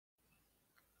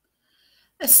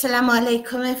Assalamu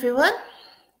alaikum, everyone.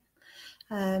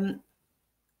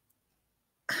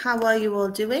 How are you all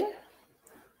doing?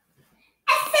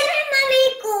 Assalamu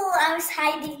alaikum. I was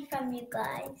hiding from you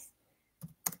guys.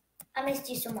 I missed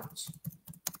you so much.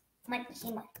 Much.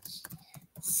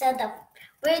 So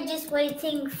we're just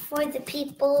waiting for the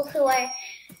people who are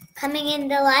coming in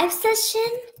the live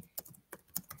session.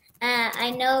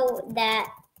 I know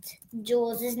that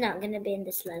Jules is not going to be in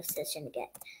this live session again.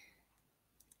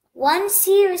 One's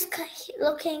here is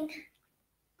looking.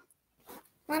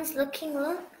 One's looking,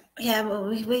 look. Yeah, well,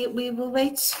 we will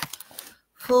wait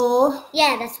for...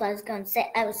 Yeah, that's what I was going to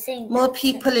say. I was saying more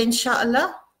people,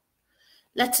 inshallah.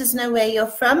 Let us know where you're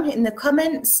from in the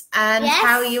comments and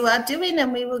how you are doing,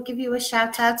 and we will give you a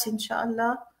shout out,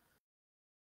 inshallah.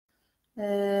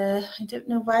 I don't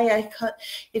know why I can't.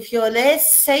 If you're there,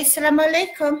 say Assalamu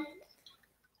alaikum.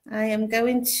 I am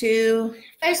going to...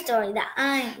 First story that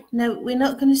I... No, we're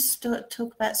not going to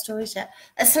talk about stories yet.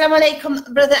 Assalamu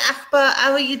alaikum, Brother Akbar.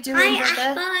 How are you doing, Hi,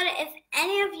 brother? Akbar. If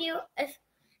any of you...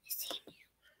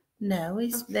 No,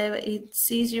 he's there. He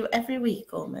sees you every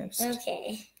week almost.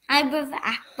 Okay. Hi, Brother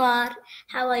Akbar.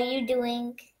 How are you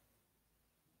doing?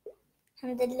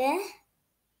 Alhamdulillah.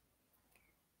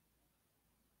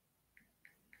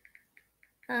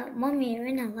 Mommy, you're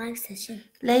in a live session.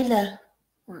 Layla.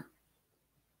 What?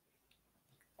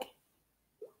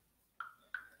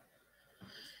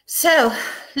 So,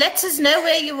 let us know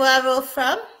where you are all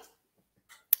from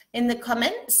in the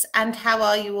comments and how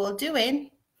are you all doing.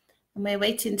 And we're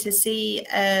waiting to see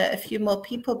a few more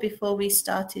people before we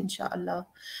start, inshallah.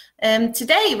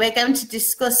 Today, we're going to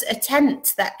discuss a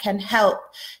tent that can help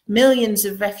millions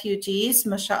of refugees,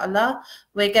 mashallah.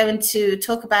 We're going to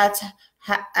talk about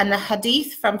a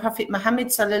hadith from Prophet Muhammad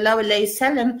sallallahu alaihi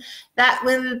wasallam that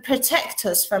will protect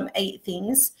us from 8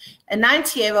 things. A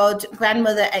 90-year-old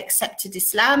grandmother accepted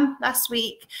Islam last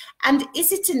week. And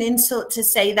is it an insult to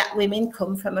say that women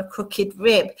come from a crooked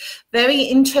rib? Very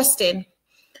interesting.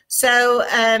 So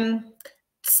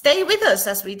stay with us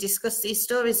as we discuss these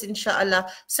stories,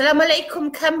 inshallah. Assalamu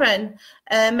alaikum, Cameron.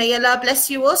 May Allah bless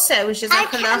you also. Hi,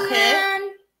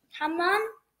 Cameron. Cameron?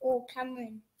 Oh,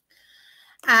 Cameron.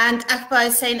 And Akbar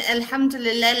is saying,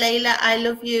 Alhamdulillah, Layla, I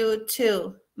love you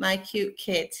too, my cute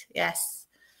kid. Yes.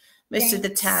 Most of the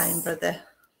time, brother.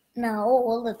 No,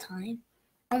 all the time.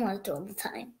 Almost all the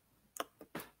time.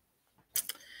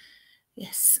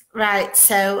 Yes. Right,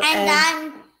 so...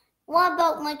 And what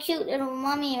about my cute little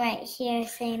mommy right here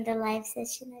saying the live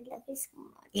session? I love you so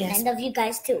much. Yes. And I love you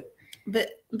guys too. But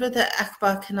Brother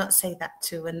Akbar cannot say that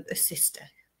to a sister.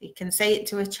 He can say it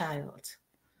to a child.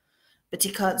 But he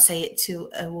can't say it to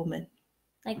a woman.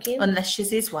 Like you? Unless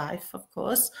she's his wife, of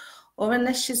course. Or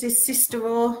unless she's his sister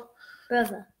or...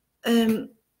 brother.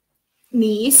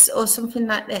 Niece or something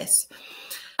like this.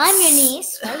 I'm your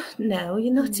niece, right? No,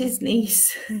 you're not his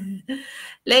niece.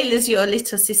 Layla's your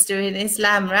little sister in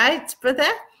Islam, right,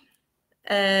 brother?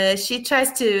 She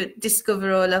tries to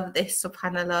discover all of this,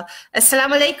 subhanAllah.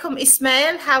 Assalamu alaikum,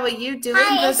 Ismail. How are you doing,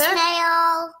 brother?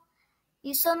 Hi, Ismail.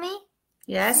 You saw me?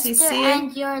 Yes, he's Sister, seeing.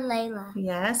 and you're Layla.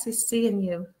 Yes, he's seeing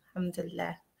you.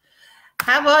 Alhamdulillah.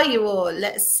 How are you all?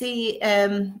 Let's see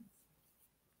a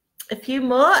few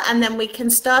more, and then we can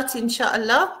start,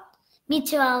 inshallah. Me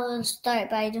too. I will start,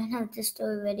 but I don't have the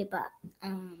story ready. But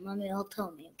Mommy will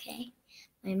tell me, okay?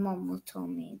 My mom will tell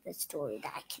me the story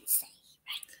that I can say.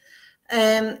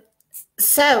 Right?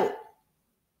 So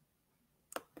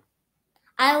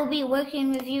I will be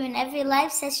working with you in every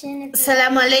live session.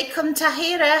 Assalamu alaikum,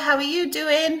 Tahira. How are you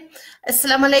doing?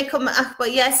 Assalamu alaikum, Akbar.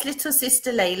 Yes, little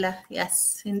sister Layla.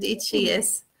 Yes, indeed she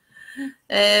is.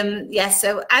 Yes,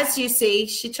 so as you see,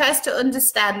 she tries to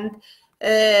understand.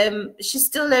 She's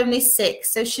still only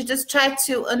 6, so she does try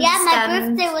to understand. Yeah, my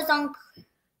birthday was on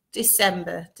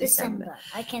December.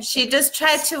 I can't. She does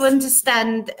try to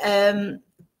understand,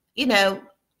 you know,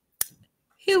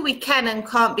 who we can and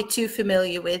can't be too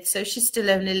familiar with. So she's still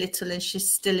only little and she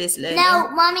still is learning. No,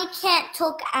 Mommy can't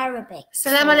talk Arabic.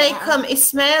 Assalamu alaikum,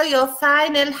 Ismail. You're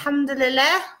fine,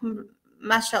 alhamdulillah.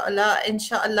 MashaAllah,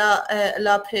 inshallah,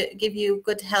 Allah give you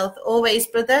good health always,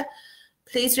 brother.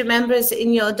 Please remember us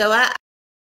in your dua.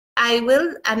 I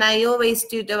will, and I always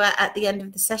do dua at the end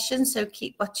of the session, so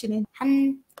keep watching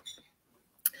in.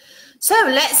 So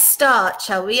let's start,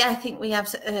 shall we? I think we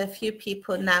have a few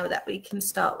people now that we can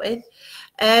start with.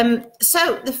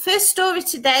 So the first story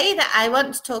today that I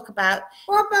want to talk about...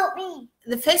 What about me?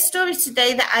 The first story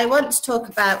today that I want to talk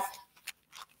about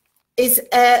is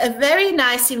a very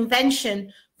nice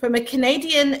invention from a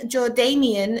Canadian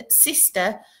Jordanian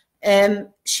sister.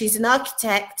 She's an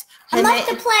architect. A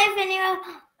multiplier video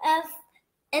of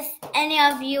if any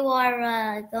of you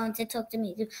are going to talk to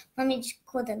me, let me just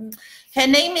call them. Her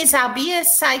name is Abia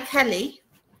Saikali,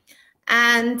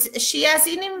 and she has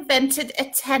invented a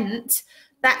tent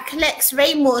that collects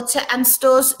rainwater and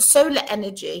stores solar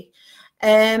energy.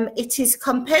 It is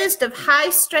composed of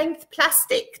high-strength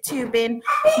plastic tubing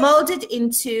molded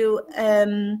into,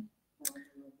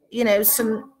 you know,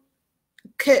 some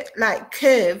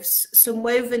curves, some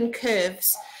woven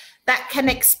curves that can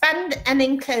expand and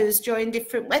enclose during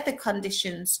different weather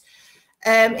conditions.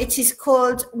 It is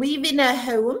called Weaving a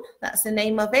Home, that's the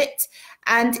name of it,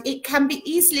 and it can be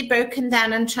easily broken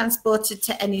down and transported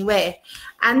to anywhere.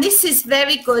 And this is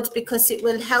very good because it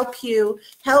will help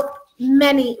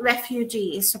many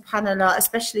refugees, subhanAllah,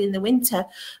 especially in the winter,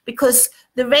 because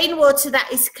the rainwater that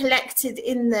is collected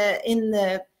in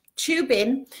the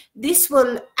tubing, this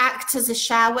will act as a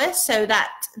shower so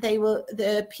that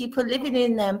the people living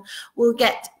in them will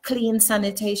get clean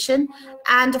sanitation,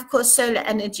 and of course solar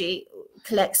energy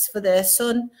collects for the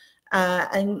sun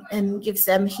and gives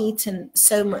them heat and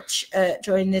so much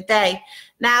during the day.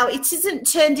 Now, it isn't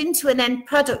turned into an end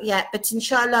product yet, but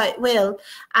inshallah it will.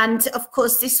 And of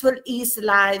course, this will ease the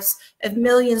lives of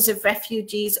millions of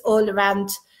refugees all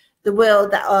around the world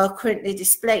that are currently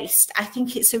displaced. I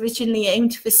think it's originally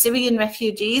aimed for Syrian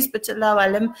refugees, but Allahu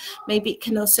Alam, maybe it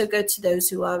can also go to those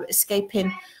who are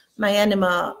escaping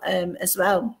Myanmar as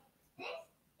well.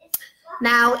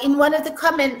 Now, in one of the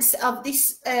comments of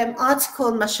this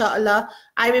article, mashallah,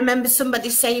 I remember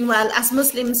somebody saying, well, as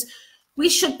Muslims, we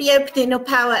should be opening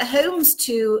up our homes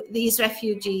to these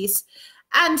refugees.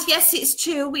 And yes, it's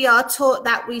true, we are taught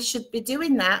that we should be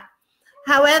doing that.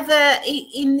 However,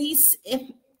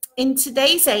 in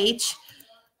today's age,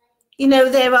 you know,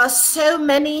 there are so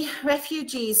many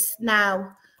refugees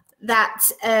now that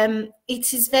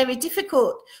it is very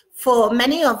difficult for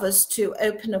many of us to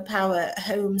open up our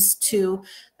homes to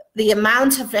the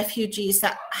amount of refugees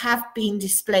that have been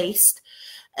displaced.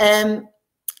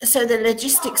 So the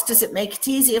logistics doesn't make it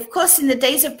easy. Of course, in the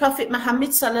days of Prophet Muhammad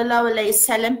sallallahu alaihi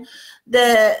wasallam,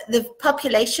 the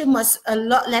population was a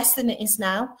lot less than it is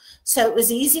now. So it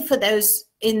was easy for those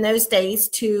in those days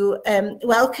to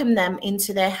welcome them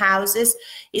into their houses.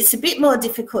 It's a bit more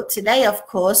difficult today, of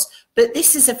course, but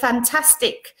this is a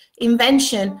fantastic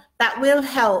invention that will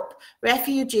help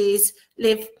refugees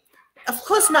live, of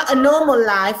course, not a normal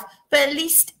life, but at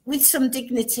least with some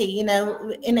dignity, you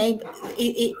know,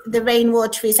 the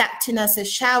rainwater is acting as a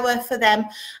shower for them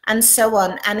and so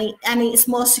on. And it's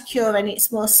more secure and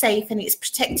it's more safe and it's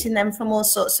protecting them from all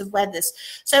sorts of weathers.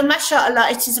 So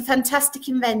mashallah, it is a fantastic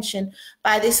invention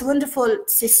by this wonderful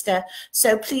sister.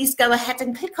 So please go ahead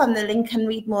and click on the link and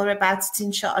read more about it,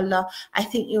 inshallah. I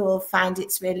think you will find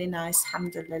it's really nice,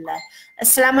 alhamdulillah.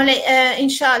 Assalamu alaikum,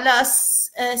 inshallah,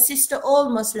 sister all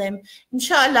Muslim.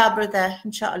 Inshallah, brother,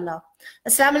 inshallah.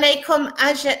 Assalamu alaikum,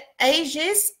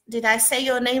 Ajiz. Did I say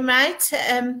your name right?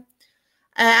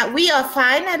 We are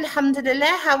fine,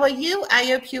 alhamdulillah. How are you? I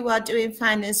hope you are doing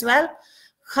fine as well.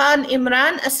 Khan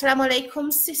Imran, assalamu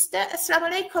alaikum, sister.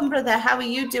 Assalamu alaikum, brother. How are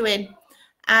you doing?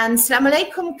 And assalamu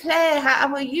alaikum, Claire.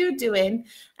 How are you doing?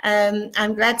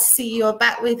 I'm glad to see you're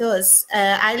back with us.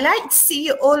 I like to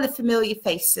see all the familiar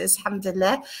faces,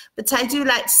 alhamdulillah, but I do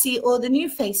like to see all the new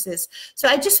faces. So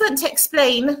I just want to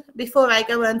explain before I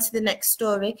go on to the next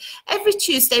story. Every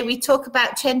Tuesday we talk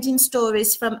about trending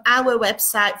stories from our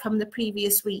website from the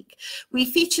previous week. We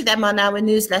feature them on our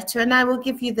newsletter, and I will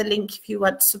give you the link if you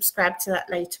want to subscribe to that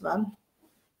later on.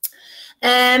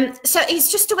 So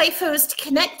it's just a way for us to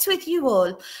connect with you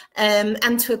all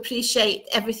and to appreciate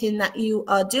everything that you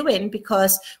are doing,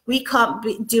 because we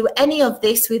can't do any of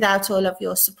this without all of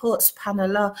your support,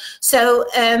 subhanAllah. So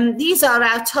these are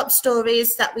our top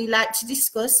stories that we like to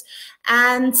discuss,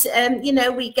 and you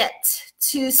know, we get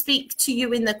to speak to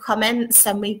you in the comments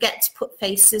and we get to put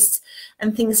faces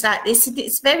and things like this, and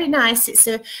it's very nice.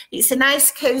 It's a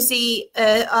nice cozy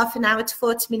half an hour to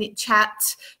 40-minute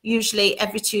chat, usually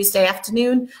every Tuesday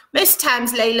afternoon. Most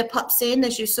times Layla pops in,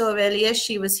 as you saw earlier.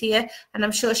 She was here, and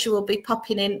I'm sure she will be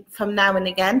popping in from now and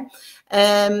again,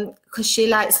 because she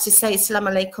likes to say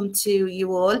Assalamu alaikum to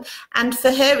you all, and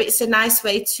for her it's a nice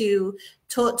way to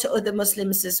talk to other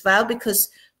Muslims as well, because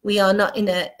we are not in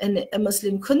a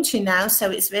Muslim country now,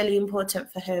 so it's really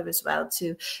important for her as well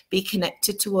to be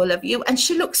connected to all of you, and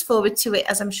she looks forward to it,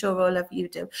 as I'm sure all of you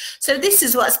do. So this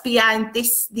is what's behind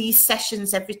these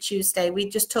sessions every Tuesday. We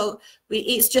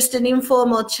It's just an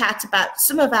informal chat about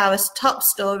some of our top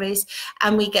stories,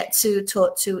 and we get to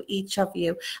talk to each of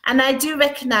you. And I do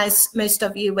recognize most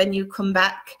of you when you come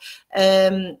back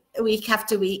week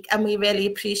after week, and we really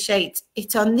appreciate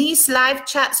it on these live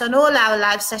chats, on all our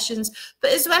live sessions,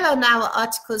 but as well on our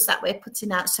articles that we're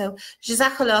putting out. So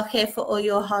Jazakallah khair for all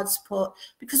your hard support,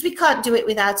 because we can't do it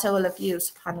without all of you,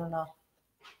 subhanAllah.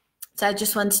 So I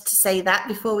just wanted to say that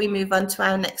before we move on to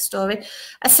our next story.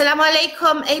 Assalamu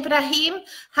alaikum, Ibrahim.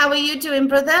 How are you doing,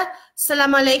 brother?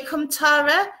 Assalamu alaikum,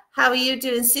 Tara. How are you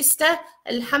doing, sister?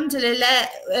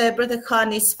 Alhamdulillah, Brother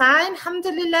Khan is fine.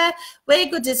 Alhamdulillah. Very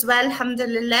good as well.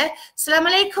 Alhamdulillah.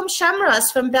 Assalamu alaikum,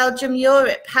 Shamras from Belgium,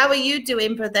 Europe. How are you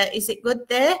doing, brother? Is it good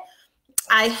there?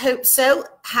 I hope so.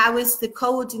 How is the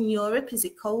cold in Europe? Is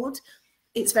it cold?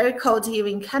 It's very cold here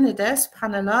in Canada,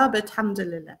 subhanAllah, but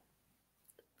alhamdulillah.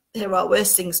 There are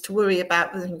worse things to worry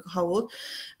about than cold.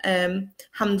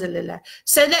 Alhamdulillah.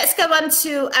 So let's go on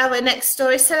to our next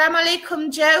story. Assalamu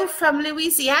alaikum, Joe from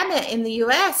Louisiana in the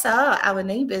US. Oh, our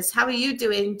neighbors. How are you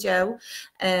doing, Joe?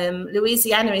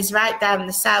 Louisiana is right down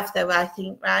the south, though, I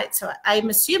think, right? So I'm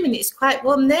assuming it's quite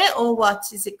warm there, or what?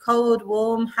 Is it cold,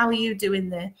 warm? How are you doing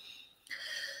there?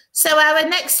 So our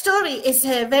next story is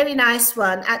a very nice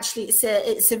one. Actually,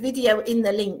 it's a video in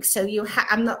the link. So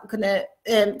I'm not going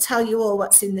to tell you all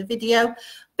what's in the video,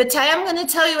 but I am going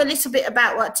to tell you a little bit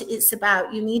about what it's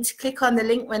about. You need to click on the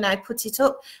link when I put it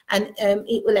up, and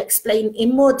it will explain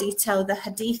in more detail the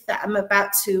hadith that I'm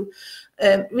about to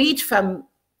read from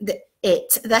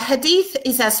it. The hadith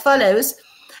is as follows.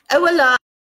 O Allah,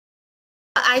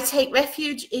 I take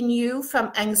refuge in you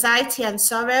from anxiety and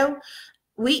sorrow,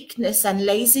 weakness and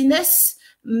laziness,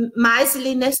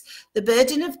 miserliness, the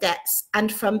burden of debts,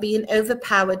 and from being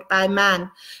overpowered by man.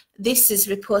 This is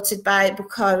reported by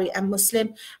Bukhari and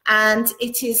Muslim, and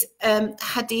it is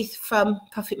hadith from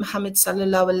Prophet Muhammad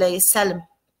sallallahu alaihi wasallam.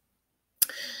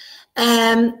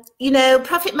 You know,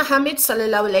 Prophet Muhammad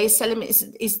sallallahu alaihi wasallam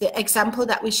is the example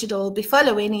that we should all be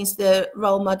following. He's the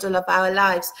role model of our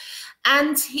lives.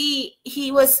 And he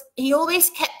always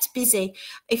kept busy.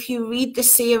 If you read the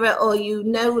seerah or you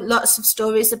know lots of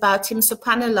stories about him,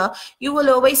 subhanAllah, you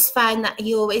will always find that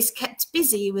he always kept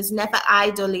busy. He was never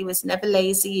idle. He was never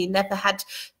lazy. He never had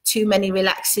too many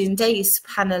relaxing days,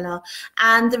 subhanAllah.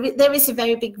 And there is a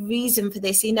very big reason for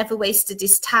this. He never wasted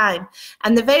his time.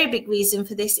 And the very big reason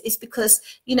for this is because,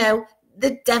 you know,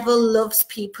 the devil loves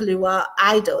people who are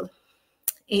idle.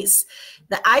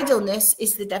 The idleness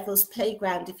is the devil's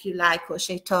playground, if you like, or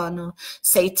shaitan or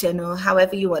Satan, or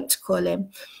however you want to call him.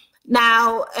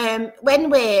 Now, when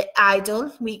we're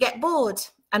idle, we get bored.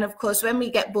 And of course, when we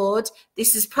get bored,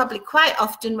 this is probably quite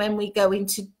often when we go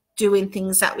into doing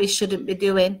things that we shouldn't be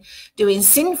doing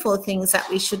sinful things that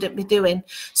we shouldn't be doing.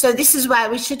 So this is why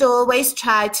we should always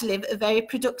try to live a very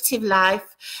productive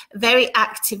life, a very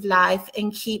active life,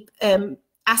 and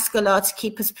ask Allah to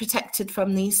keep us protected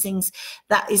from these things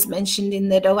that is mentioned in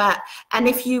the dua. And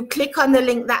if you click on the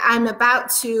link that I'm about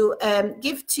to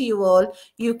give to you all,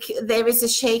 there is a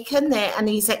sheikh in there, and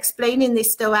he's explaining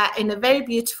this dua in a very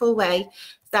beautiful way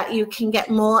that you can get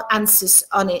more answers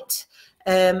on it.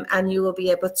 And you will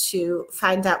be able to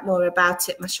find out more about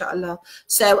it, mashallah.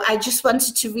 So I just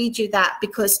wanted to read you that,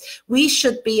 because we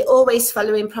should be always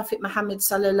following Prophet Muhammad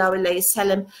sallallahu alaihi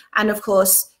wasallam, and of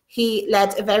course he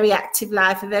led a very active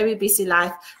life, a very busy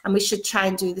life, and we should try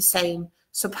and do the same,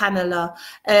 subhanallah.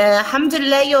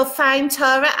 Alhamdulillah, you're fine,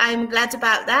 Tara. I'm glad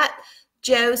about that.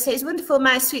 Joe says, wonderful,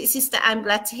 my sweet sister. I'm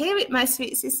glad to hear it, my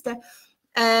sweet sister.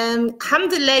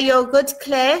 Alhamdulillah, you're good,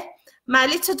 Claire. My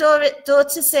little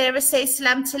daughter Sarah says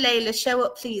salam to Layla. Show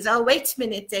up, please. Oh, wait a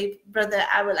minute, Dave, brother.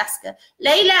 I will ask her.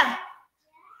 Layla,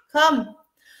 come.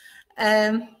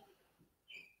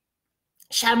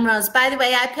 Shamraz. By the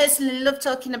way, I personally love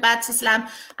talking about Islam,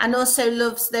 and also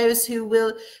loves those whom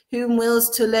wills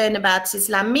to learn about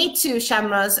Islam. Me too,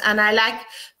 Shamraz. And I like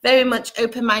very much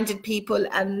open-minded people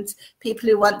and people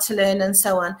who want to learn and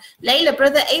so on. Layla,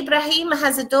 brother Ibrahim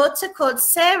has a daughter called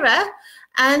Sarah,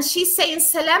 and she's saying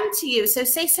salam to you. So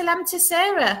say salam to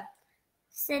Sarah.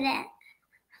 Salam.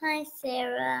 Hi,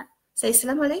 Sarah. Say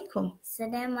salam alaikum.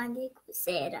 Salam alaikum,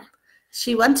 Sarah.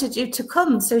 She wanted you to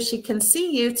come so she can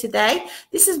see you today.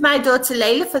 This is my daughter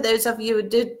Layla, for those of you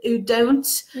who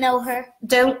don't know her.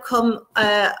 Don't come,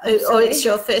 or it's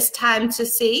your first time to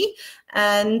see.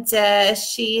 And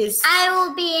she is... I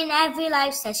will be in every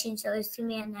live session, so it's to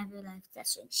me in every live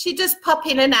session. She does pop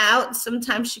in and out.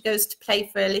 Sometimes she goes to play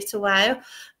for a little while.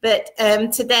 But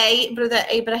today, Brother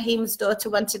Ibrahim's daughter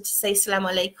wanted to say salam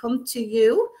alaikum to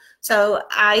you. So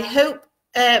I hope,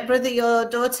 brother, your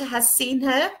daughter has seen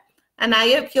her. And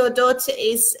I hope your daughter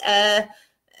is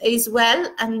is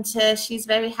well, and she's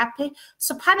very happy.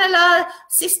 SubhanAllah,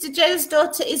 Sister Joe's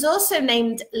daughter is also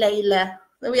named Layla.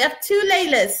 So we have 2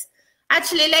 Laylas.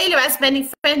 Actually, Layla has many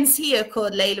friends here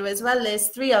called Layla as well. There's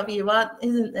 3 of you,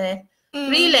 isn't there?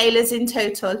 3 Laylas in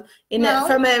total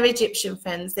from her Egyptian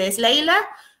friends. There's Layla,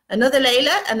 another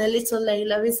Layla, and a little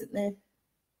Layla, isn't there?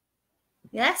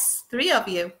 Yes, 3 of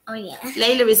you. Oh, yeah.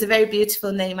 Layla is a very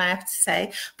beautiful name, I have to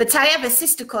say. But I have a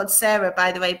sister called Sarah,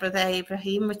 by the way, Brother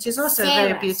Ibrahim, which is also a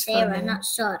very beautiful name. Sarah, not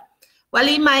Sarah. Well,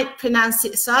 he might pronounce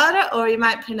it Sarah, or he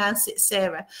might pronounce it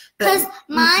Sarah. Because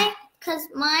I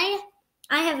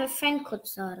have a friend called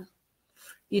Sarah.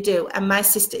 You do, and my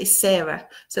sister is Sarah.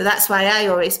 So that's why I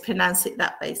always pronounce it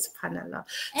that way, subhanAllah.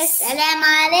 Assalamu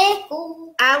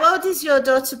alaikum. How old is your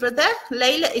daughter, brother?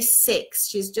 Layla is 6.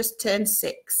 She's just turned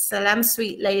 6. Salam,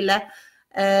 sweet Layla.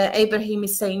 Ibrahim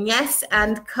is saying yes.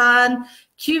 And Khan,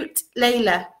 cute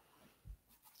Layla.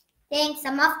 Thanks,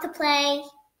 I'm off to play.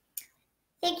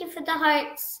 Thank you for the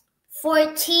hearts.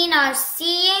 14 are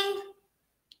seeing.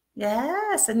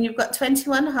 Yes, and you've got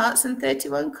 21 hearts and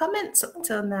 31 comments up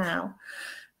till now.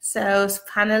 So,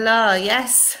 subhanAllah,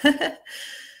 yes.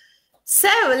 So,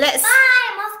 let's... Bye,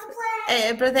 I'm off to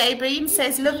play. Brother Ibrahim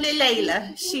says, lovely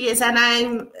Layla. She is, and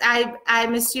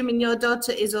I'm assuming your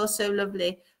daughter is also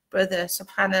lovely, brother,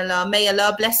 subhanAllah. May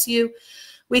Allah bless you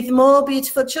with more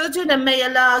beautiful children, and may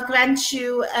Allah grant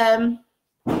you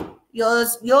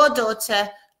your daughter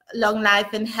long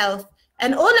life and health,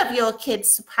 and all of your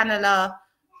kids, subhanAllah.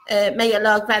 May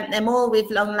Allah grant them all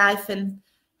with long life and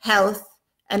health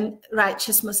and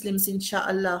righteous Muslims,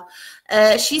 inshallah.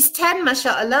 She's 10,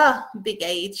 mashallah, big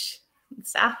age.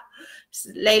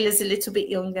 Layla's a little bit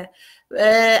younger.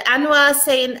 Anwar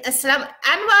saying,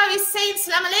 Anwar is saying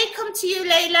salam alaikum to you,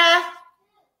 Layla.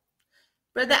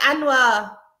 Brother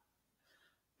Anwar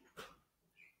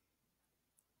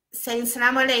saying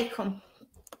salam alaikum.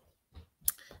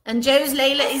 And Joe's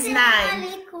Layla is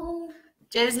 9.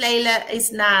 Joe's Layla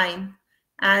is 9.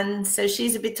 And so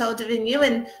she's a bit older than you,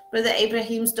 and Brother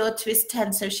Ibrahim's daughter is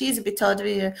 10, so she's a bit older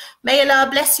than you. May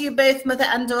Allah bless you both, mother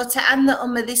and daughter, and the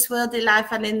Ummah, this worldly life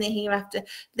and in the hereafter.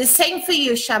 The same for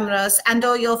you, Shamroz, and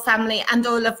all your family, and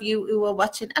all of you who are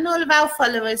watching, and all of our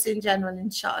followers in general,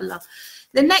 inshallah.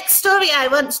 The next story I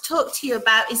want to talk to you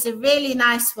about is a really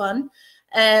nice one,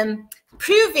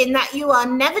 proving that you are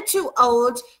never too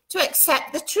old to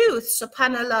accept the truth,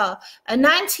 subhanAllah. A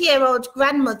 90-year-old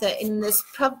grandmother in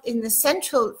the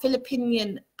central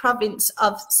Philippine province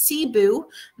of Cebu,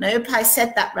 and I hope I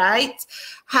said that right,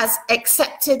 has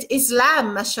accepted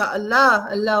Islam, mashallah,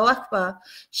 Allahu Akbar.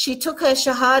 She took her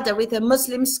Shahada with a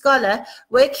Muslim scholar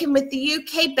working with the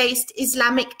UK-based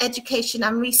Islamic Education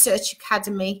and Research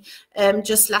Academy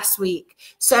just last week.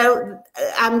 So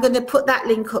I'm going to put that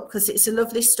link up because it's a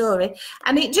lovely story.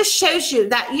 And it just shows you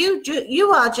that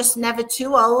you are just never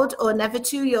too old or never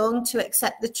too young to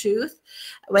accept the truth.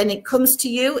 When it comes to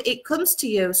you, it comes to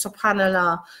you,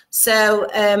 subhanAllah. So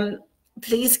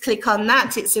please click on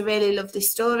that. It's a really lovely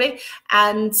story.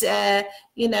 And,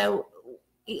 you know,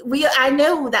 I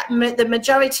know that the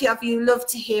majority of you love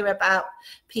to hear about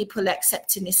people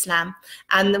accepting Islam,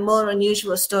 and the more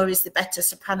unusual stories, the better,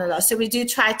 subhanAllah. So we do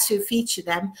try to feature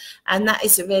them, and that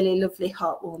is a really lovely,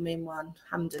 heartwarming one,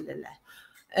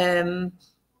 alhamdulillah.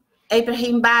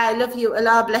 Ibrahim, bye, I love you,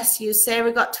 Allah bless you.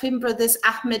 Sarah got twin brothers,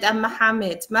 Ahmed and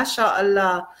Mohammed,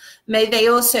 mashallah. May they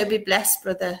also be blessed,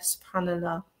 brother,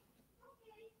 subhanAllah.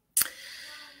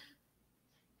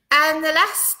 And the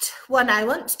last one I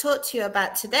want to talk to you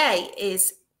about today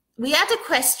is, we had a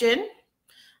question.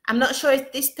 I'm not sure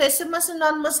if this person was a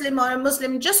non-Muslim or a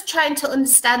Muslim just trying to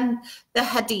understand the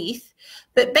hadith,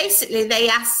 but basically they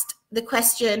asked the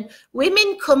question,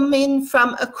 women coming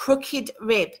from a crooked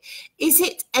rib, is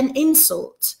it an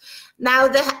insult? Now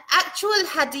the actual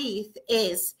hadith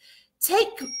is, take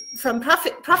from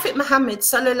Prophet Muhammad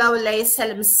sallallahu alaihi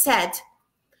wasallam said,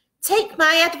 take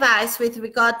my advice with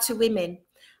regard to women.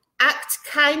 Act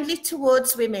kindly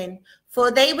towards women, for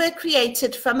they were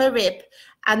created from a rib,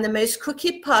 and the most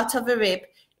crooked part of a rib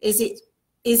is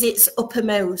its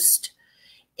uppermost.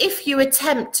 If you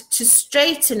attempt to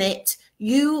straighten it,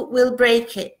 you will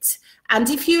break it, and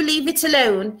if you leave it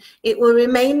alone, it will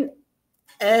remain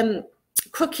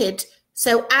crooked.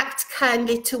 So act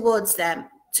kindly towards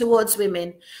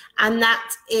women, and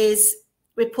that is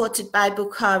reported by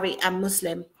Bukhari and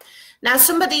Muslim. Now,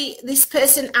 this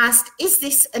person asked, is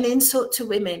this an insult to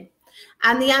women?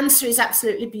 And the answer is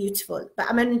absolutely beautiful. But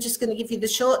I'm only just going to give you the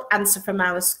short answer from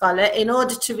our scholar. In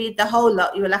order to read the whole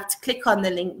lot, you will have to click on the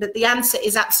link. But the answer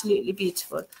is absolutely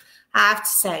beautiful, I have to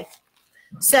say.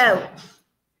 So,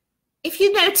 if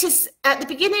you notice at the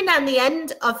beginning and the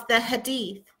end of the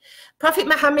hadith, Prophet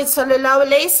Muhammad sallallahu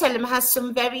alaihi wasallam has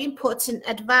some very important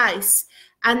advice,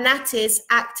 and that is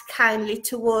act kindly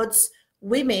towards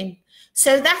women.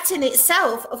 So that in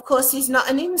itself, of course, is not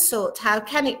an insult. How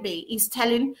can it be? He's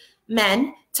telling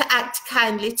men to act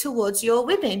kindly towards your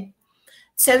women.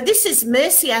 So this is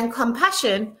mercy and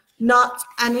compassion, not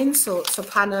an insult,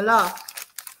 subhanallah.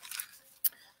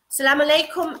 Assalamu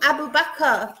alaikum, Abu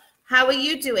Bakr. How are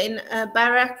you doing?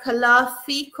 Barakallah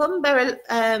feekum,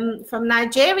 from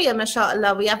Nigeria,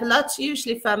 mashallah. We have lots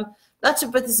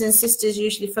of brothers and sisters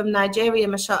usually from Nigeria,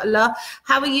 mashallah.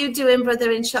 How are you doing,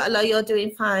 brother? Inshallah, you're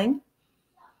doing fine.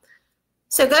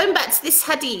 So going back to this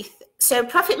hadith. So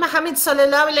Prophet Muhammad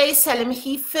sallallahu alaihi wasallam,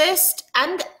 he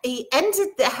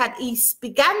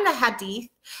began the hadith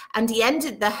and he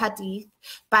ended the hadith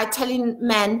by telling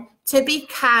men to be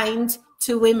kind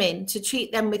to women, to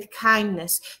treat them with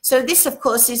kindness. So this, of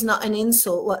course, is not an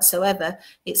insult whatsoever.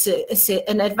 It's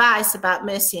an advice about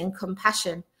mercy and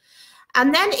compassion.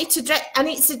 And then it's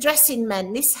addressing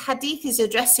men. This hadith is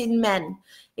addressing men.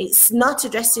 It's not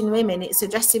addressing women, it's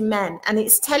addressing men. And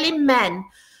it's telling men,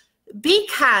 be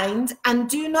kind and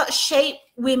do not shape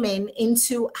women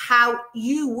into how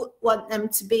you want them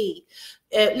to be.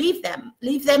 Leave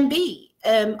them be.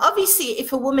 Obviously,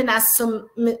 if a woman has some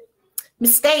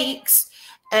mistakes,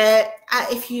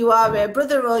 if you are a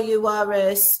brother or you are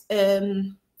a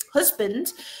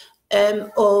husband,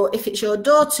 or if it's your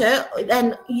daughter,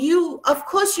 then of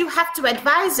course you have to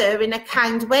advise her in a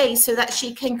kind way so that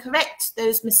she can correct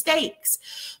those mistakes.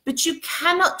 But you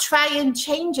cannot try and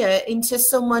change her into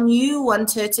someone you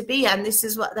want her to be, and this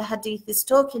is what the hadith is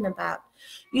talking about.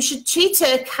 You should treat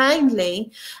her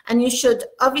kindly, and you should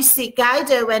obviously guide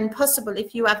her when possible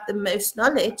if you have the most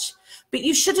knowledge, but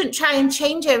you shouldn't try and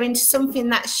change her into something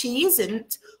that she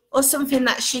isn't or something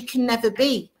that she can never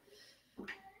be.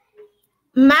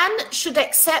 Man should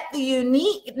accept the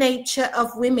unique nature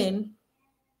of women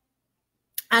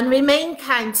and remain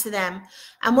kind to them.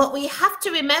 And what we have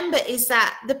to remember is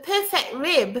that the perfect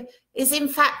rib is in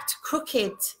fact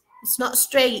crooked. It's not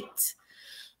straight.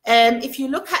 If you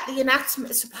look at the anatomy,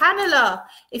 subhanallah,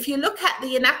 if you look at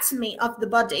the anatomy of the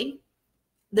body,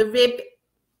 the rib,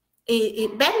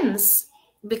 it bends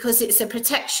because it's a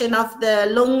protection of the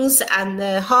lungs and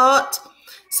the heart.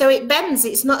 So it bends,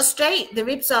 it's not straight. The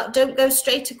ribs don't go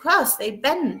straight across, they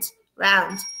bend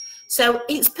round. So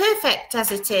it's perfect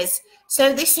as it is.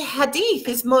 So this hadith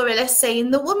is more or less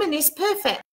saying the woman is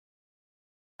perfect.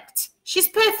 She's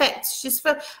perfect.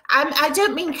 I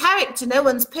don't mean character, no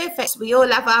one's perfect. We all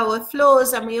have our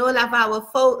flaws and we all have our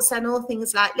faults and all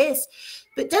things like this.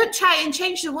 But don't try and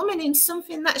change the woman into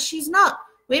something that she's not.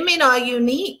 Women are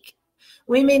unique.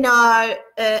 Women are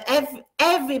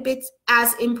every bit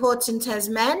as important as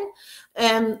men.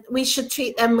 We should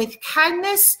treat them with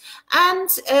kindness, and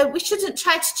we shouldn't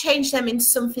try to change them into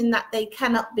something that they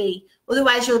cannot be.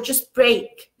 Otherwise, you'll just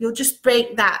break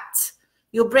that.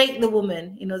 You'll break the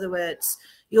woman, in other words.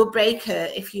 You'll break her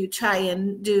if you try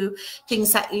and do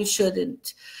things that you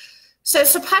shouldn't. So,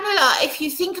 subhanAllah, if you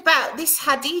think about this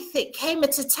hadith, it came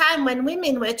at a time when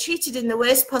women were treated in the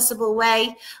worst possible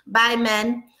way by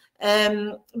men.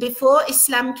 Before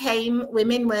Islam came,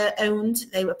 women were owned,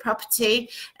 they were property.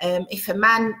 If a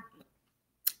man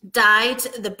died,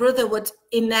 the brother would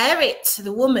inherit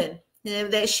the woman. You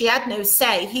know, she had no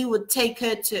say. He would take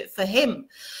her for him.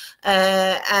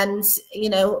 And, you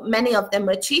know, many of them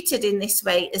were treated in this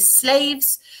way as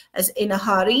slaves, as in a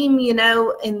harem, you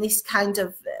know, in this kind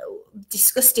of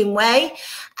disgusting way.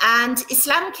 And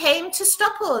Islam came to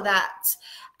stop all that.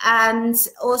 And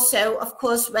also, of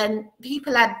course, when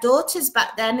people had daughters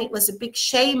back then, it was a big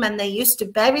shame, and they used to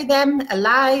bury them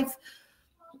alive.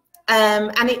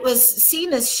 And it was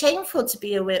seen as shameful to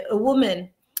be a woman.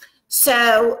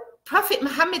 So Prophet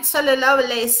Muhammad sallallahu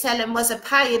alaihi wasallam was a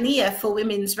pioneer for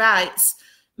women's rights.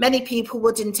 Many people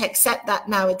wouldn't accept that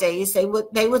nowadays. They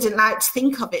wouldn't like to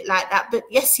think of it like that. But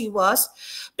yes, he was.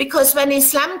 Because when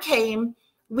Islam came,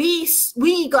 we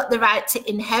got the right to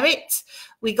inherit.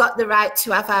 We got the right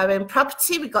to have our own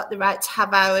property. We got the right to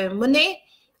have our own money.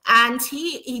 And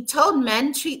he told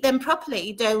men, treat them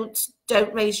properly. Don't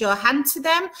raise your hand to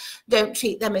them. Don't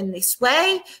treat them in this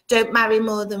way. Don't marry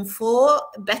more than 4.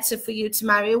 Better for you to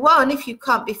marry 1 if you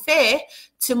can't be fair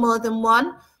to more than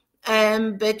 1.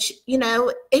 But, you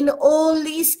know, in all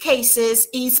these cases,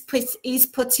 he's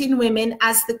putting women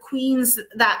as the queens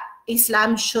that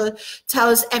Islam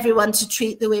tells everyone to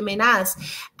treat the women as.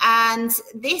 And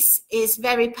this is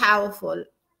very powerful.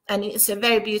 And it's a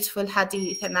very beautiful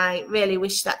hadith, and I really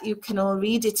wish that you can all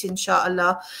read it,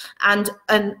 inshallah, and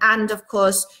of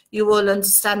course you all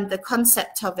understand the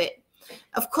concept of it.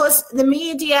 of course, the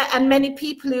media and many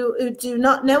people who do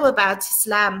not know about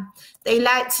Islam, they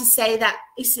like to say that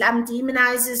Islam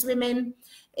demonizes women,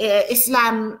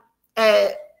 Islam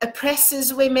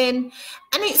oppresses women,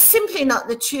 and it's simply not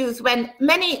the truth. When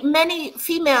many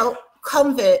female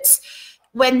converts,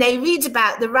 when they read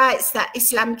about the rights that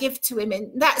Islam gives to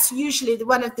women, that's usually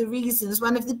one of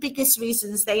the biggest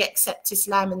reasons they accept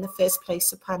Islam in the first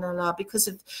place, subhanAllah, because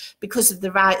of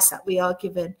the rights that we are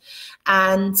given.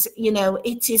 And, you know,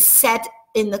 it is said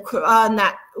in the Quran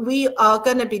that we are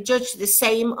going to be judged the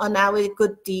same on our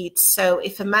good deeds. So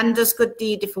if a man does good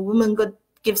deed, if a woman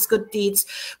gives good deeds,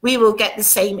 we will get the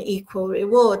same equal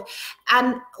reward.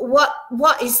 And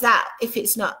what is that if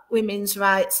it's not women's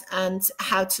rights and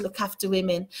how to look after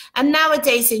women? And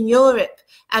nowadays in Europe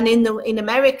and in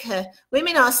America,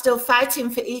 women are still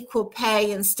fighting for equal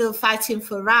pay and still fighting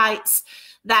for rights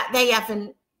that they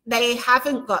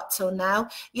haven't got till now.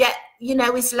 Yet, you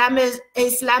know, Islam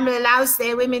allows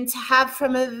their women to have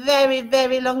from a very,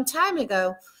 very long time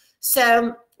ago.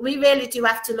 So we really do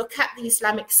have to look at the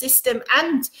Islamic system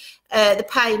and the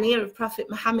pioneer of Prophet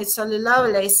Muhammad sallallahu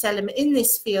alaihi wasallam in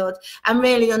this field, and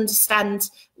really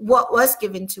understand what was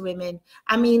given to women.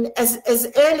 I mean, as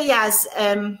early as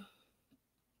how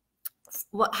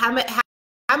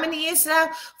many years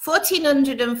now?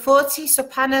 1440,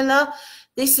 subhanallah.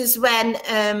 This is when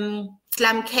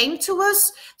Islam came to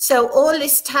us. So all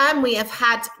this time we have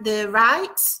had the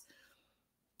rights.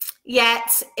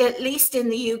 Yet, at least in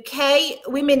the UK,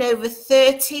 women over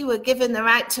 30 were given the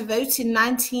right to vote in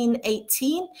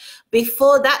 1918.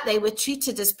 Before that, they were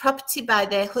treated as property by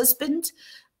their husband.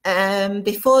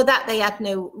 Before that, they had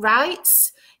no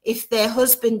rights. If their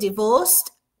husband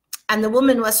divorced and the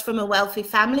woman was from a wealthy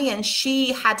family and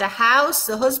she had a house,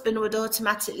 the husband would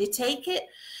automatically take it.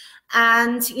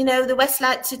 And, you know, the West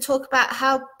like to talk about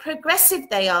how progressive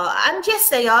they are. And yes,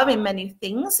 they are in many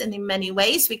things and in many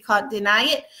ways. We can't deny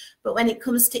it. But when it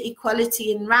comes to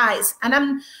equality and rights, and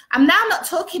I'm now not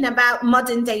talking about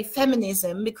modern day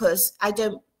feminism, because I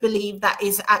don't believe that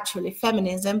is actually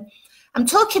feminism. I'm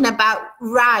talking about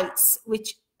rights,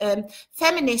 which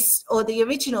feminists, or the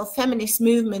original feminist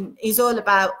movement, is all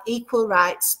about equal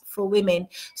rights for women.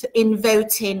 So in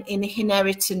voting, in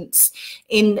inheritance,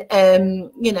 in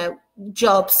you know,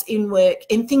 jobs, in work,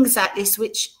 in things like this,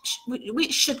 which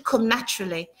should come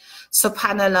naturally,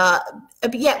 subhanallah.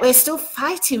 But yet we're still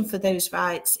fighting for those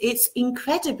rights. It's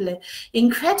incredible,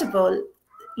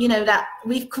 you know, that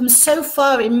we've come so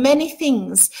far in many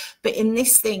things, but in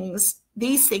these things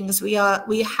we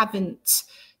haven't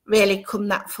really come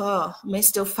that far. We're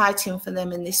still fighting for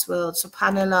them in this world,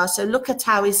 subhanallah. So look at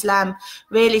how Islam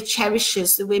really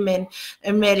cherishes the women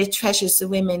and really treasures the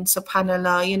women,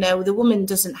 subhanallah. You know, the woman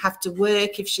doesn't have to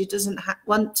work if she doesn't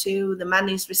want to. The man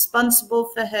is responsible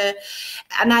for her.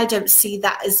 And I don't see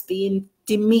that as being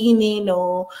demeaning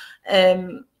or,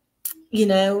 you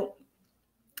know,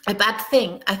 a bad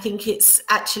thing. I think it's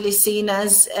actually seen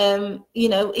as, you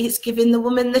know, it's giving the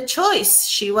woman the choice.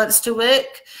 She wants to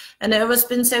work and her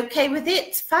husband's okay with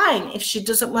it, fine. If she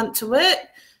doesn't want to work,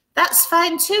 that's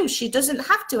fine too. She doesn't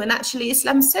have to. And actually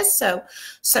Islam says so.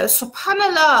 So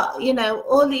subhanallah, you know,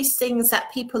 all these things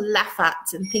that people laugh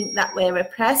at and think that we're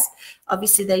oppressed,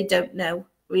 obviously they don't know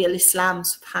real Islam,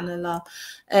 subhanallah.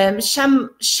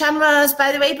 Shamraz,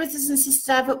 by the way, brothers and sisters,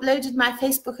 I've uploaded my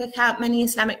Facebook account, many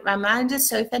Islamic reminders.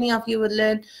 So if any of you would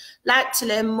like to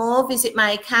learn more, visit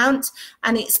my account,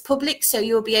 and it's public, so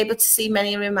you'll be able to see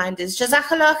many reminders.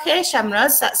 Jazakallah khair,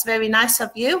 Shamraz, that's very nice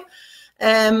of you.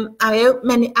 I hope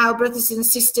our brothers and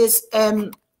sisters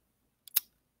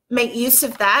make use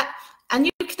of that. And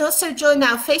you can also join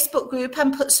our Facebook group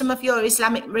and put some of your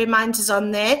Islamic reminders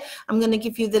on there. I'm going to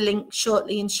give you the link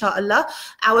shortly, inshallah.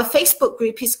 Our Facebook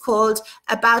group is called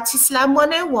About Islam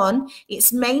 101.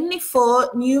 It's mainly for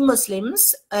new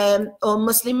Muslims or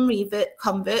Muslim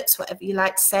converts, whatever you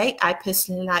like to say. I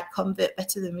personally like convert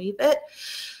better than revert.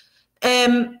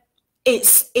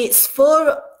 It's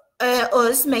for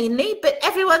us mainly, but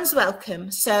everyone's welcome.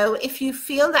 So if you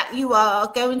feel that you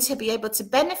are going to be able to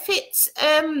benefit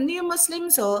new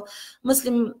Muslims or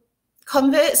Muslim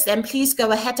converts, then please go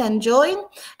ahead and join,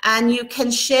 and you can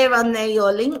share on there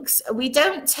your links. We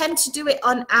don't tend to do it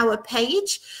on our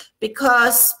page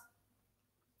because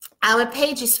our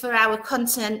page is for our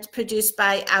content produced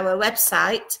by our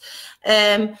website.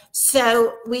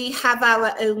 So we have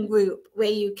our own group where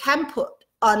you can put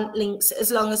on links, as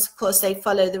long as, of course, they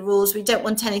follow the rules. We don't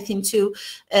want anything too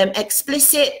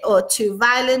explicit or too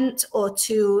violent or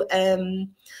too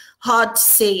hard to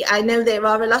see. I know there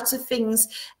are a lot of things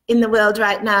in the world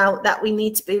right now that we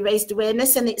need to be raised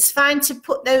awareness, and it's fine to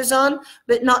put those on,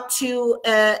 but not too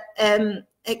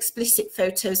explicit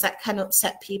photos that can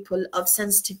upset people of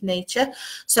sensitive nature.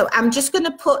 So I'm just going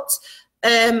to put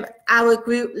our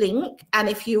group link, and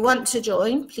if you want to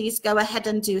join, please go ahead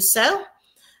and do so.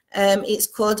 It's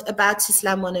called About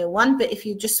Islam 101, but if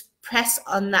you just press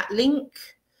on that link,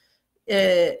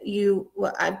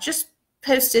 what I've just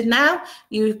posted now,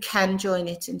 you can join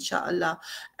it, inshallah.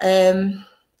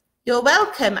 You're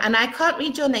welcome, and I can't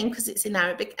read your name because it's in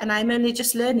Arabic, and I'm only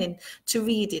just learning to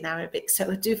read in Arabic,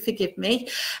 so do forgive me.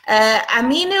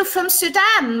 Aminu from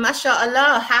Sudan,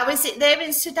 mashallah. How is it there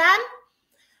in Sudan?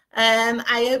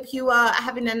 I hope you are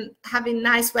having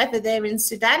nice weather there in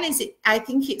Sudan. Is it? I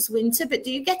think it's winter, but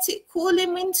do you get it cool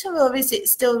in winter, or is it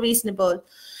still reasonable?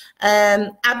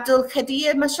 Abdul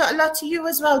Kadir, mashallah to you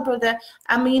as well, brother.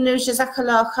 Aminu,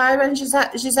 jazakallah khairan,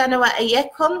 jazana wa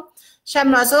ayyakum.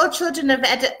 Shamraz, all children of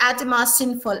Adam are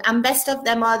sinful, and best of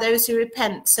them are those who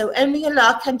repent. So only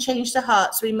Allah can change the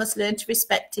hearts. We must learn to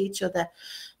respect each other.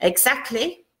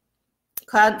 Exactly.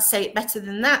 Can't say it better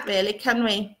than that, really, can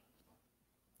we?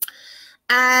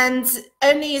 And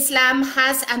only Islam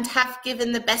has and have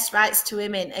given the best rights to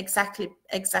women. Exactly,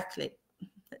 exactly.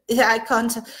 I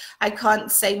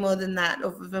can't say more than that,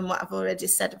 other than what I've already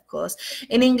said, of course.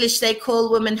 In English, they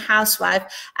call women housewife,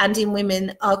 and in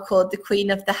women are called the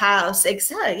queen of the house.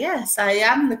 Exactly, yes, I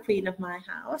am the queen of my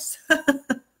house.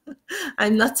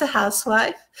 I'm not a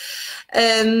housewife.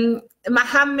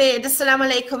 Mohammed,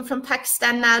 assalamu alaikum from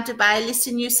Pakistan, now Dubai. I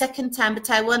listen you second time, but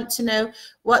I want to know,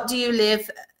 what do you live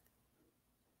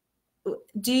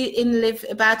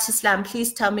about Islam?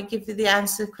 Please tell me, give you the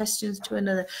answer questions to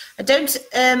another. I don't,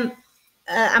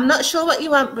 I'm not sure what you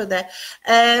want, brother.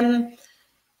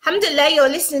 Alhamdulillah, you're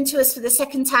listening to us for the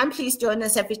second time. Please join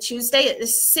us every Tuesday at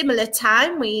this similar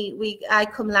time. I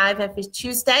come live every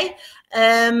Tuesday.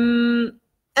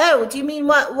 Oh, do you mean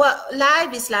what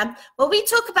live Islam? Well, we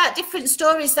talk about different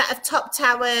stories that have topped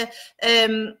our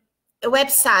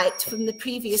website from the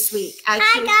previous week. Hi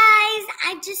guys,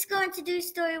 I'm just going to do a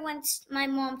story once my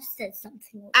mom said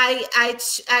something.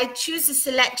 I choose a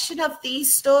selection of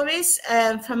these stories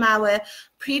from our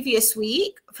previous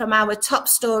week, from our top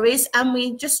stories, and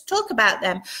we just talk about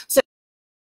them. So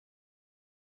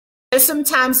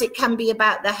sometimes it can be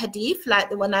about the hadith,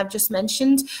 like the one I've just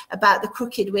mentioned, about the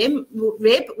crooked rib,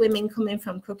 women coming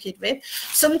from crooked rib.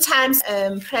 Sometimes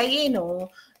praying, or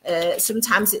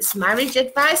sometimes it's marriage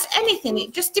advice, anything.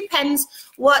 It just depends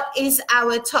what is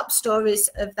our top stories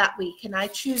of that week. And I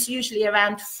choose usually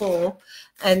around 4,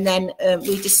 and then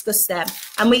we discuss them.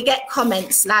 And we get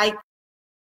comments like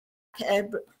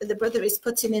the brother is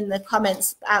putting in the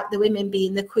comments about the women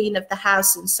being the queen of the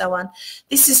house and so on.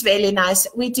 This is really nice.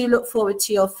 We do look forward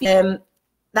to your feedback.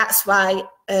 That's why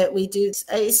we do.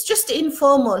 It's just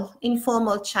informal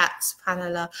chat,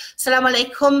 subhanAllah. Assalamu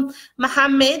alaikum,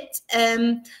 Mohammed.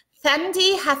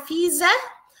 Thandi Hafiza,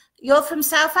 you're from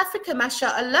South Africa,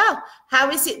 mashallah. How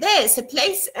is it there? It's a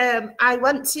place I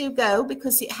want to go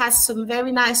because it has some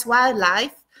very nice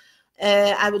wildlife.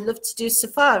 I would love to do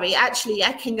safari. Actually,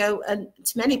 I can go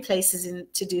to many places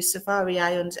to do safari,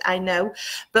 I know.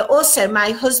 But also, my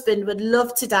husband would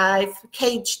love to dive,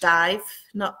 cage dive.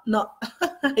 Not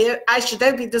I should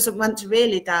hope he doesn't want to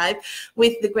really dive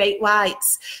with the great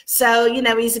whites. So, you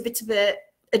know, he's a bit of a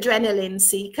adrenaline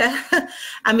seeker.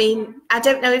 I mean, I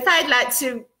don't know if I'd like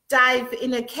to dive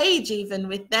in a cage even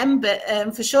with them, but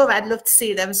for sure I'd love to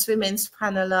see them swimming,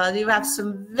 subhanAllah. You have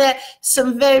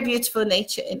some very beautiful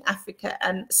nature in Africa,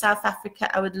 and South Africa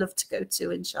I would love to go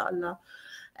to, inshallah.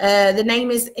 The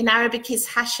name is in Arabic is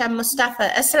Hasham Mustafa.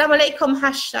 Assalamu alaikum,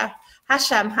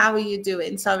 Hasham, how are you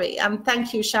doing? Sorry,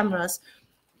 thank you, Shamraz.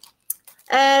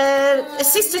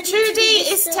 Sister Trudy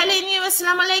is telling you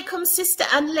assalamu alaikum, sister,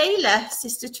 and Layla.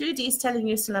 Sister Trudy is telling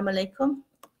you assalamu alaikum.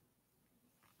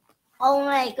 Oh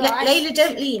my God. Layla,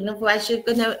 don't lean, otherwise you're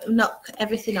going to knock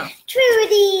everything off.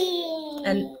 Trudy.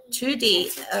 And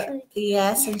Trudy,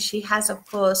 yes, and she has, of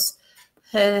course,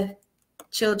 her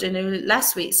children who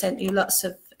last week sent you lots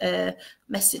of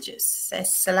messages. Says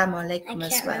salamu alaikum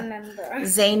as well. Remember.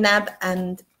 Zainab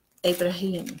and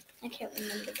Ibrahim. I can't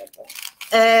remember the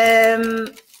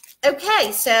book.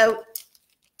 Okay, so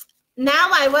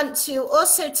now I want to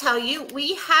also tell you,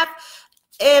 we have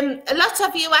a lot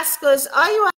of you ask us, are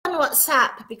you on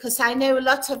WhatsApp? Because I know a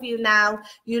lot of you now,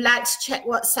 you like to check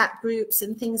WhatsApp groups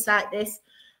and things like this.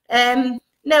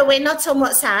 No, we're not on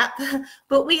WhatsApp,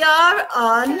 but we are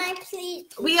on,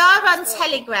 we are on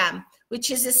Telegram, which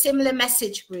is a similar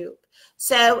message group.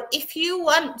 So if you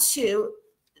want to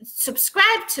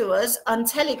subscribe to us on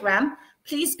Telegram,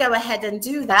 please go ahead and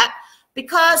do that,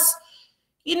 because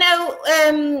You know,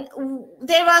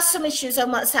 there are some issues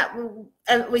on WhatsApp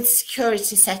with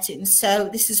security settings. So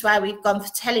this is why we've gone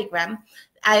for Telegram.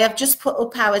 I have just put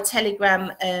up our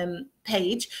Telegram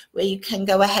page where you can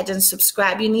go ahead and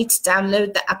subscribe. You need to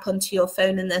download the app onto your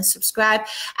phone and then subscribe.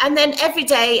 And then every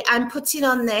day I'm putting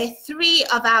on there 3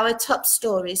 of our top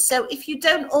stories. So if you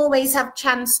don't always have a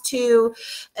chance to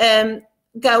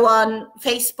go on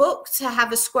Facebook to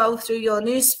have a scroll through your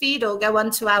news feed, or go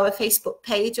onto our Facebook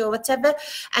page or whatever,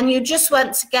 and you just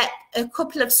want to get a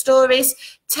couple of stories,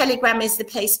 Telegram is the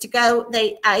place to go.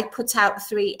 I put out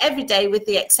 3 every day, with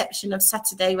the exception of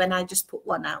Saturday when I just put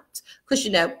 1 out, because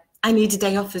you know I need a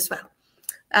day off as well.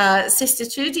 Sister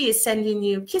Trudy is sending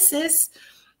you kisses.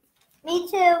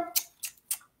 Me too.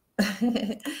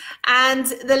 And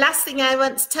the last thing I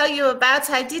want to tell you about,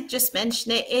 I did just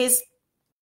mention it, is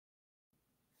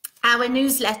our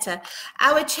newsletter.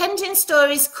 Our trending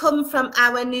stories come from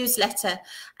our newsletter,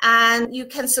 and you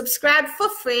can subscribe for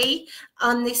free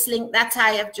on this link that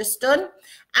I have just done.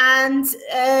 And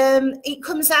it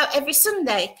comes out every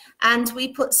Sunday, and we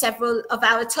put several of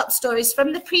our top stories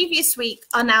from the previous week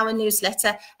on our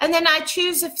newsletter, and then I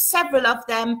choose several of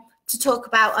them to talk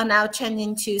about on our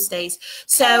Trending Tuesdays.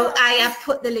 So I have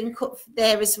put the link up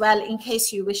there as well in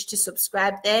case you wish to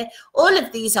subscribe there. All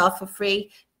of these are for free.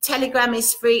 Telegram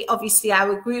is free, obviously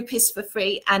our group is for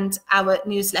free, and our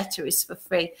newsletter is for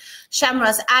free.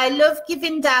 Shamroz, I love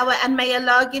giving dawah, and may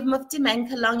Allah give Mufti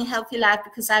Menk a long and healthy life,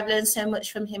 because I've learned so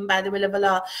much from him by the will of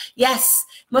Allah. Yes,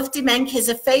 Mufti Menk is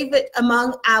a favourite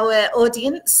among our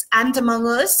audience and among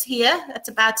us here at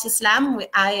About Islam.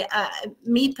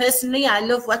 Me personally, I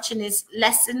love watching his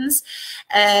lessons.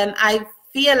 I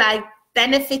feel I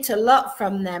benefit a lot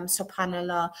from them,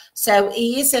 subhanallah. So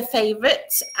he is a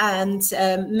favorite, and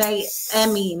may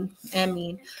Ameen.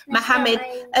 Muhammad,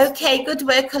 okay, good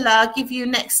work. Allah give you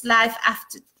next life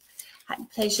after.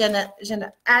 Play Jannah.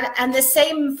 And the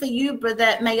same for you,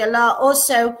 brother. May Allah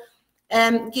also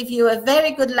give you a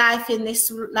very good life in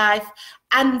this life,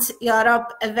 and Ya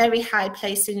Rab, a very high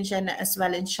place in Jannah as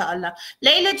well, inshallah.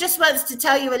 Layla just wants to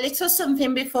tell you a little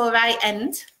something before I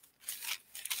end.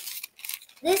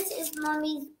 This is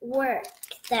Mommy's work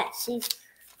that she's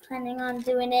planning on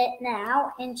doing it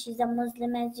now, and she's a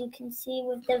Muslim, as you can see,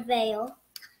 with the veil.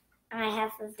 I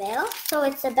have a veil. So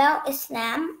it's about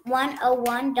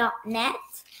Islam101.net,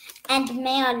 and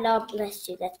may Allah bless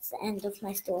you. That's the end of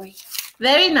my story.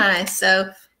 Very nice.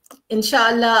 So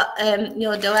inshallah,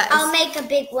 your dua is... I'll make a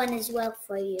big one as well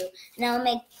for you, and I'll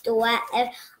make dua.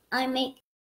 I make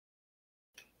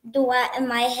dua in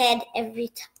my head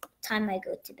every time I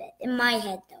go to bed. In my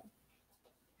head, though.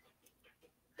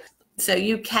 So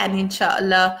you can,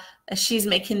 inshallah. She's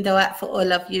making dua for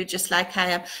all of you, just like I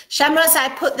am. Shamroz, I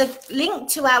put the link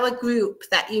to our group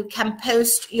that you can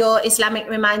post your Islamic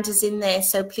reminders in there.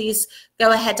 So please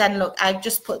go ahead and look. I've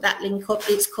just put that link up.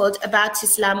 It's called About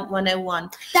Islam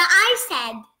 101. That I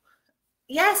said.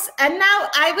 Yes, and now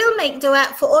I will make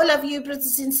dua for all of you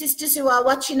brothers and sisters who are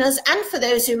watching us, and for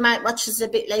those who might watch us a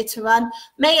bit later on.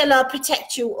 May Allah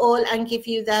protect you all and give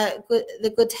you the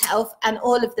good health and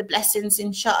all of the blessings,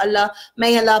 inshallah.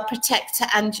 May Allah protect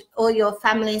and all your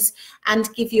families,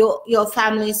 and give your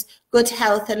families good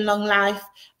health and long life,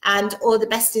 and all the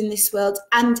best in this world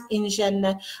and in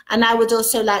Jannah. And I would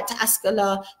also like to ask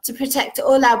Allah to protect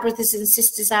all our brothers and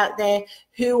sisters out there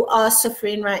who are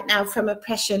suffering right now from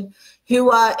oppression,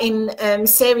 who are in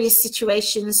serious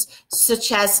situations,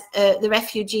 such as the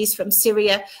refugees from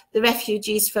Syria, the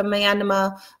refugees from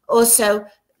Myanmar, also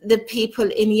the people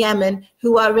in Yemen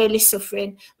who are really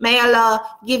suffering. May Allah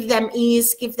give them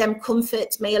ease, give them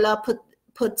comfort. May Allah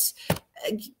put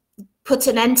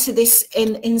an end to this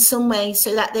in some way,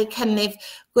 so that they can live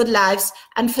good lives.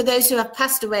 And for those who have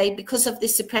passed away because of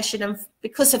this oppression and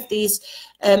because of these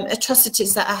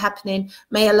atrocities that are happening,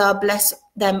 may Allah bless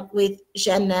them with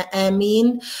Jannah.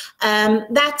 Ameen.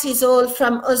 That is all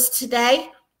from us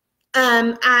today.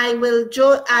 I will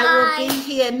be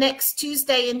here next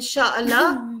Tuesday,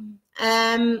 inshallah.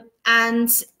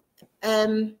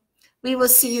 We will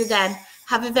see you then.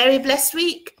 Have a very blessed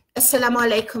week. Assalamu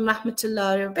alaikum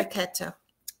rahmatullahi wa barakatuh.